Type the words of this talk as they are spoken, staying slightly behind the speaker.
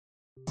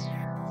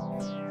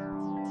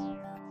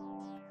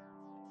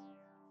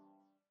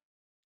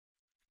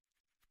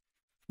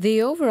The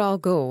overall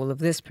goal of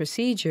this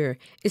procedure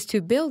is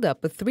to build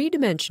up a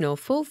three-dimensional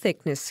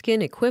full-thickness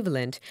skin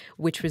equivalent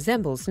which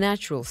resembles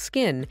natural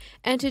skin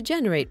and to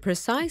generate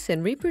precise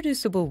and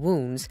reproducible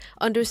wounds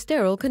under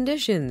sterile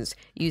conditions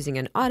using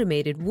an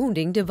automated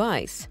wounding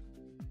device.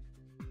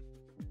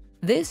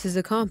 This is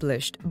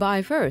accomplished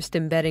by first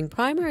embedding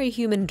primary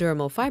human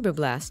dermal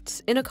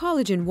fibroblasts in a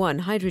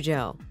collagen-1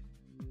 hydrogel.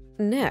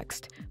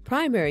 Next,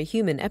 primary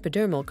human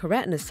epidermal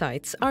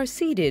keratinocytes are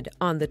seeded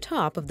on the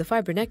top of the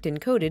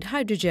fibronectin-coated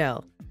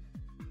hydrogel.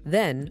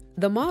 Then,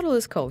 the model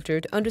is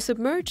cultured under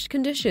submerged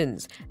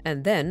conditions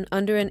and then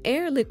under an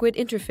air-liquid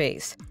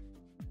interface.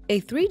 A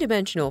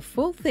three-dimensional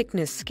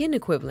full-thickness skin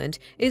equivalent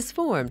is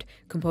formed,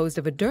 composed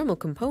of a dermal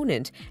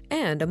component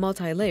and a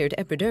multi-layered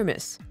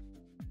epidermis.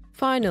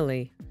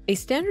 Finally, a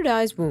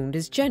standardized wound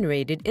is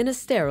generated in a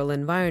sterile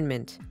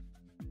environment.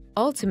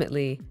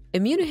 Ultimately,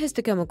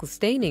 immunohistochemical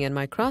staining and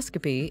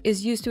microscopy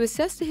is used to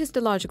assess the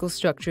histological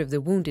structure of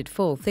the wounded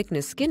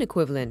full-thickness skin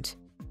equivalent.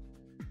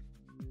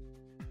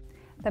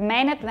 The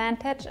main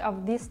advantage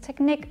of this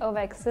technique over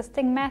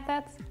existing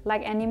methods,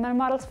 like animal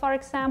models for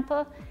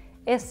example,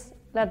 is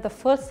that the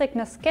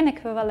full-thickness skin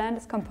equivalent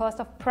is composed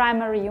of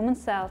primary human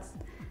cells.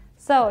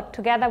 So,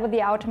 together with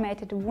the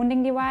automated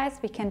wounding device,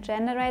 we can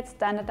generate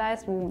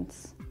standardized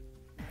wounds.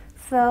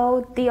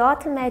 So, the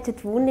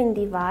automated wounding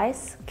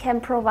device can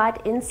provide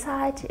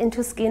insight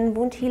into skin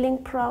wound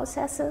healing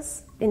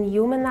processes in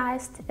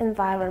humanized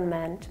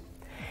environment.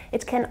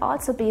 It can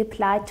also be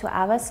applied to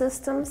other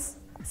systems,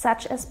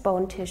 such as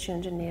bone tissue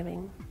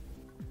engineering.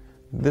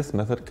 This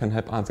method can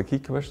help answer key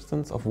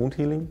questions of wound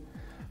healing,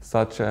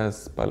 such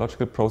as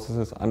biological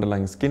processes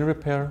underlying skin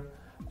repair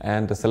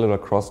and the cellular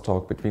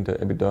crosstalk between the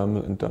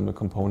epidermal and dermal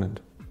component.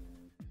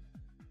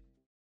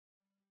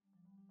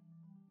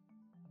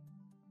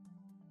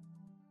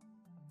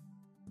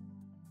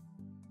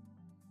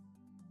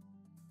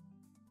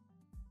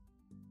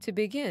 To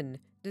begin,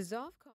 dissolve